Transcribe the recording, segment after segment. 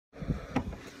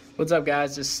What's up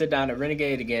guys, just sit down at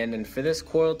Renegade again, and for this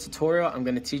coil tutorial I'm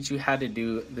going to teach you how to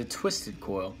do the twisted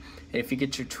coil. And if you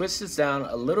get your twisteds down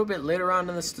a little bit later on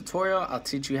in this tutorial, I'll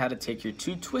teach you how to take your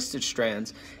two twisted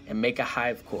strands and make a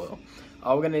hive coil.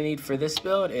 All we're going to need for this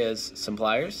build is some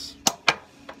pliers,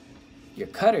 your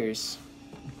cutters,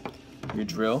 your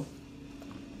drill,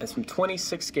 and some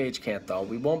 26 gauge canthal.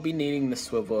 We won't be needing the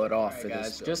swivel at all for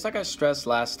this build. Just like I stressed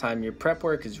last time, your prep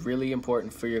work is really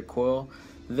important for your coil,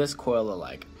 this coil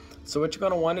alike. So what you're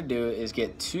going to want to do is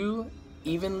get two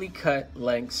evenly cut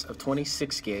lengths of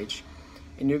 26 gauge,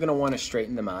 and you're going to want to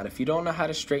straighten them out. If you don't know how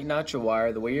to straighten out your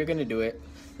wire, the way you're going to do it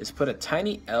is put a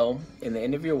tiny L in the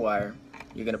end of your wire.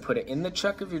 You're going to put it in the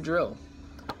chuck of your drill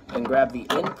and grab the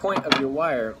end point of your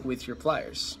wire with your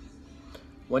pliers.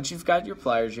 Once you've got your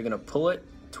pliers, you're going to pull it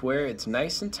to where it's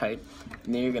nice and tight,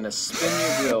 and then you're going to spin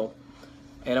your drill.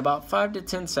 In about 5 to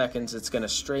 10 seconds, it's going to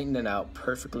straighten it out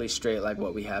perfectly straight like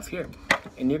what we have here.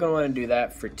 And you're going to want to do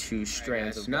that for two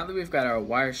strands. Right, so now that we've got our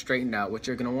wires straightened out, what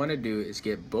you're going to want to do is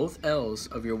get both L's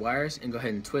of your wires and go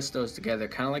ahead and twist those together,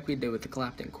 kind of like we did with the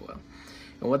Clapton coil.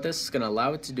 And what this is going to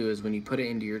allow it to do is when you put it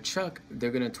into your chuck,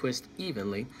 they're going to twist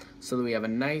evenly so that we have a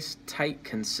nice, tight,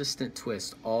 consistent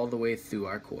twist all the way through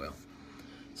our coil.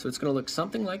 So it's going to look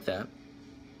something like that.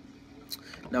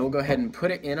 Now we'll go ahead and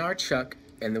put it in our chuck,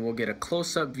 and then we'll get a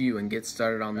close-up view and get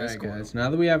started on this coil. Guys, now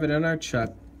that we have it in our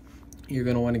chuck, you're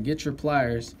going to want to get your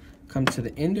pliers, come to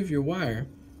the end of your wire,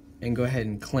 and go ahead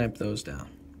and clamp those down.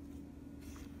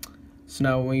 So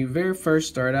now when you very first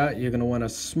start out, you're going to want a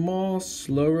small,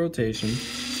 slow rotation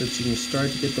so that you can start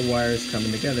to get the wires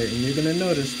coming together, and you're going to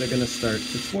notice they're going to start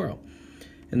to twirl.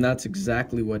 And that's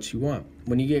exactly what you want.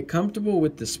 When you get comfortable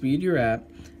with the speed you're at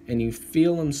and you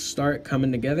feel them start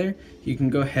coming together, you can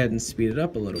go ahead and speed it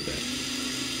up a little bit.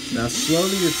 Now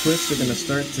slowly your twists are going to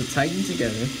start to tighten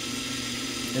together,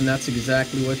 and that's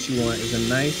exactly what you want, is a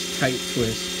nice tight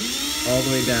twist all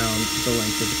the way down the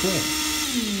length of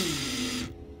the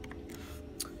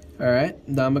coil. Alright,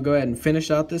 now I'm going to go ahead and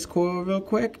finish out this coil real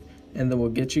quick, and then we'll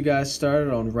get you guys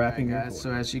started on wrapping your coil.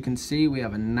 So as you can see, we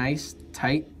have a nice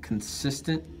tight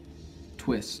consistent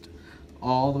twist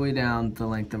all the way down the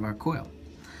length of our coil.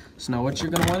 So now what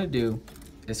you're going to want to do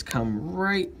is come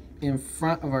right in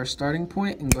front of our starting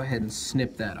point and go ahead and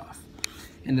snip that off.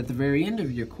 And at the very end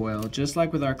of your coil, just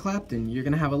like with our Clapton, you're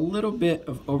going to have a little bit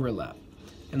of overlap,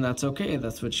 and that's okay.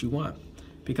 That's what you want,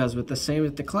 because with the same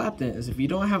with the Clapton is if you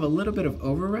don't have a little bit of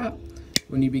overlap,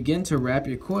 when you begin to wrap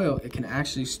your coil, it can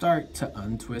actually start to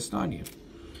untwist on you.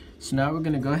 So now we're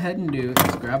going to go ahead and do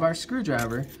is grab our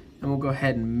screwdriver, and we'll go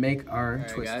ahead and make our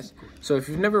twist. Guys, so if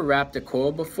you've never wrapped a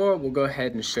coil before, we'll go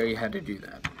ahead and show you how to do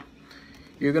that.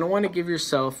 You're going to want to give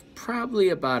yourself probably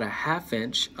about a ½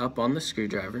 inch up on the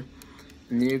screwdriver,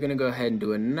 and then you're going to go ahead and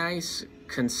do a nice,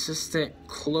 consistent,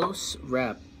 close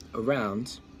wrap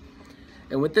around.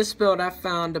 And with this build, I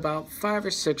found about 5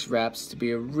 or 6 wraps to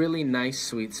be a really nice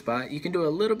sweet spot. You can do a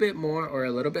little bit more or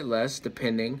a little bit less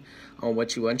depending on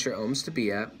what you want your ohms to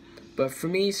be at. But for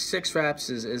me, 6 wraps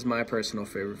is my personal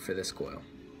favorite for this coil.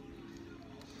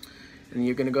 And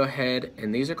you're going to go ahead,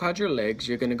 and these are called your legs.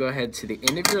 You're going to go ahead to the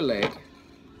end of your leg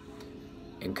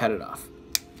and cut it off.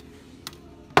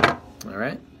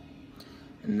 Alright?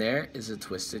 And there is a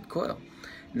twisted coil.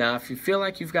 Now if you feel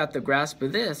like you've got the grasp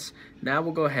of this, now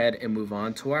we'll go ahead and move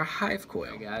on to our hive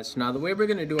coil. Okay, guys, so now the way we're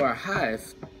going to do our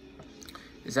hive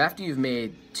is after you've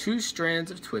made 2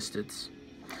 strands of twisteds,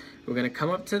 we're going to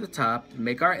come up to the top,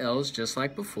 make our L's just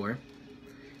like before,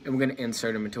 and we're going to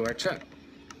insert them into our chuck.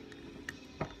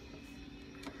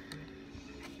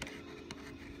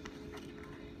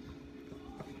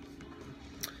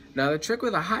 Now the trick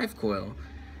with a hive coil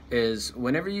is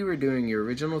whenever you were doing your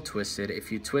original twisted, if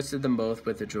you twisted them both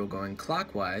with the drill going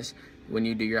clockwise, when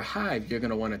you do your hive, you're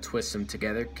going to want to twist them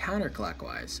together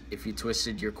counterclockwise. If you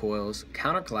twisted your coils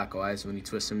counterclockwise, when you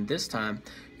twist them this time,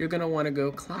 you're going to want to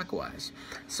go clockwise.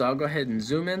 So I'll go ahead and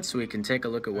zoom in so we can take a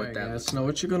look at what that looks like. Now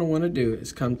what you're going to want to do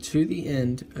is come to the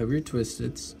end of your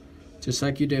twisteds, just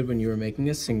like you did when you were making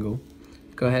a single.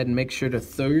 Go ahead and make sure to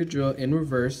throw your drill in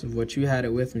reverse of what you had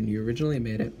it with when you originally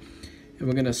made it. And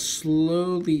we're going to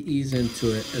slowly ease into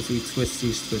it as we twist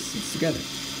these twisteds together.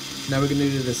 Now we're going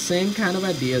to do the same kind of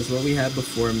idea as what we had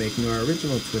before making our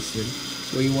original twisted,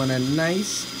 where you want a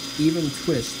nice, even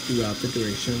twist throughout the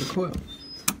duration of the coil.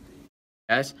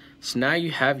 Guys, so now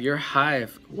you have your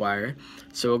hive wire.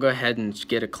 So we'll go ahead and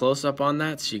get a close-up on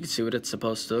that so you can see what it's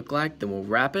supposed to look like. Then we'll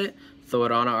wrap it, throw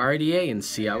it on our RDA, and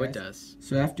see how it does.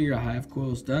 So after your hive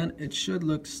coil is done, it should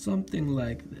look something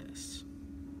like this.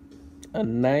 A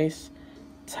nice,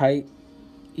 tight,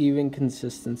 even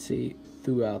consistency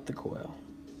throughout the coil.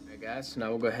 Guys, so now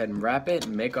we'll go ahead and wrap it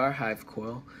and make our hive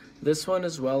coil. This one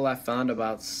as well, I found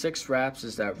about 6 wraps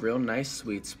is that real nice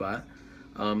sweet spot.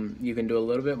 You can do a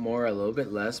little bit more, a little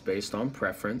bit less based on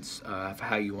preference of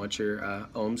how you want your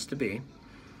ohms to be.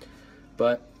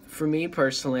 But for me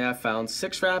personally, I found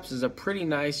 6 wraps is a pretty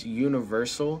nice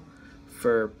universal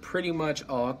for pretty much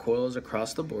all coils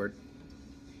across the board.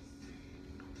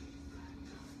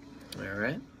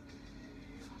 Alright.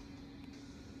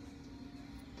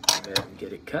 Go ahead and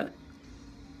get it cut.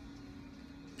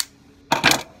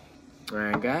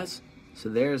 Alright guys, so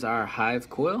there's our hive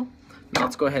coil. Now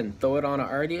let's go ahead and throw it on an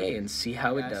RDA and see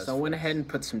how it does. So I went ahead and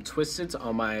put some twisteds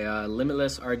on my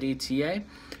limitless RDTA,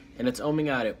 and it's ohming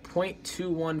out at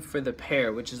 0.21 for the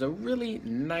pair, which is a really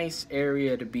nice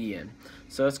area to be in.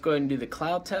 So let's go ahead and do the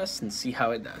cloud test and see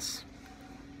how it does.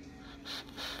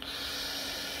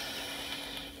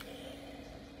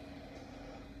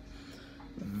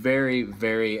 Very,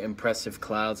 very impressive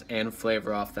clouds and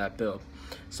flavor off that build.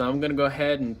 So I'm gonna go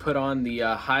ahead and put on the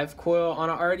hive coil on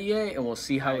an RDA and we'll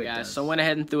see how it does. So I went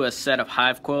ahead and threw a set of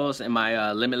hive coils in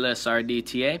my limitless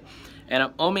RDTA, and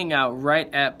I'm ohming out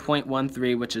right at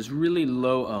 0.13, which is really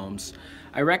low ohms.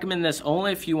 I recommend this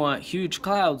only if you want huge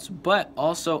clouds, but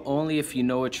also only if you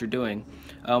know what you're doing.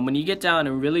 When you get down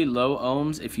in really low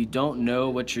ohms, if you don't know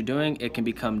what you're doing, it can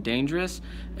become dangerous.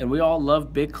 And we all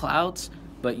love big clouds,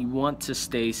 but you want to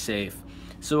stay safe.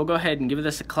 So we'll go ahead and give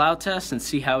this a cloud test and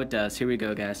see how it does. Here we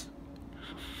go, guys.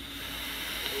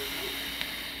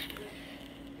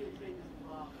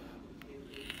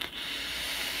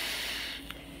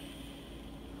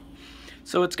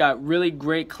 So it's got really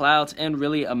great clouds and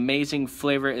really amazing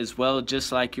flavor as well,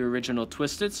 just like your original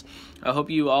Twisteds. I hope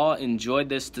you all enjoyed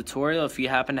this tutorial. If you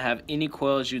happen to have any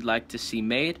coils you'd like to see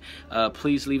made,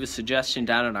 please leave a suggestion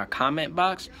down in our comment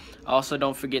box. Also,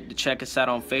 don't forget to check us out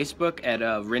on Facebook at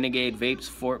Renegade Vapes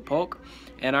Fort Polk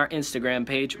and our Instagram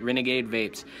page, Renegade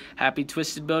Vapes. Happy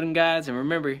Twisted building, guys, and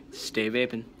remember, stay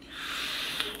vaping.